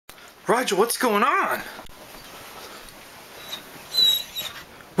Rygel, what's going on?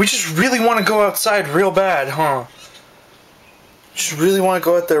 We just really want to go outside real bad, huh? Just really want to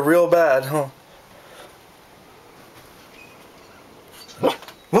go out there real bad, huh?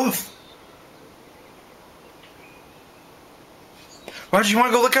 Whoa! Rygel, you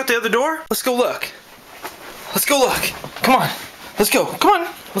want to go look out the other door? Let's go look. Let's go look. Come on. Let's go. Come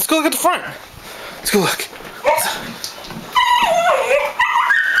on. Let's go look at the front. Let's go look.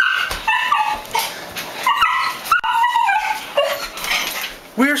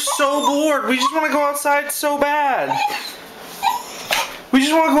 We're so bored. We just want to go outside so bad. We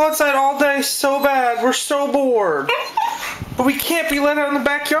just want to go outside all day so bad. We're so bored. But we can't be let out in the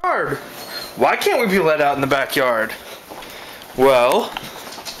backyard. Why can't we be let out in the backyard? Well,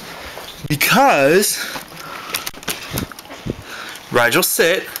 because... Rygel,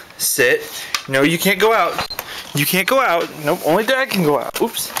 sit. No, you can't go out. You can't go out. Nope, only Dad can go out.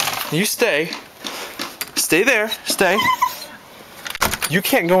 Oops. You stay. Stay there. Stay. You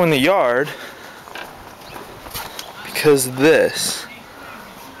can't go in the yard because of this.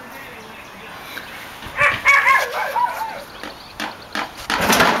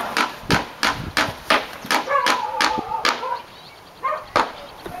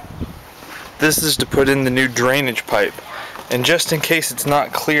 This is to put in the new drainage pipe. And just in case it's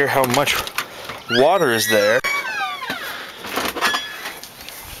not clear how much water is there,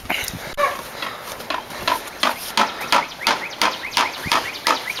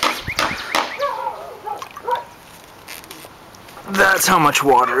 that's how much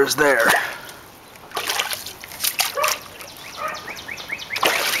water is there.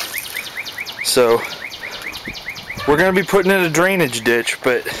 So we're going to be putting in a drainage ditch,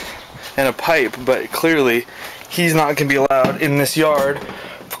 and a pipe, but clearly he's not going to be allowed in this yard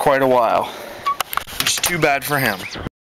for quite a while. It's too bad for him.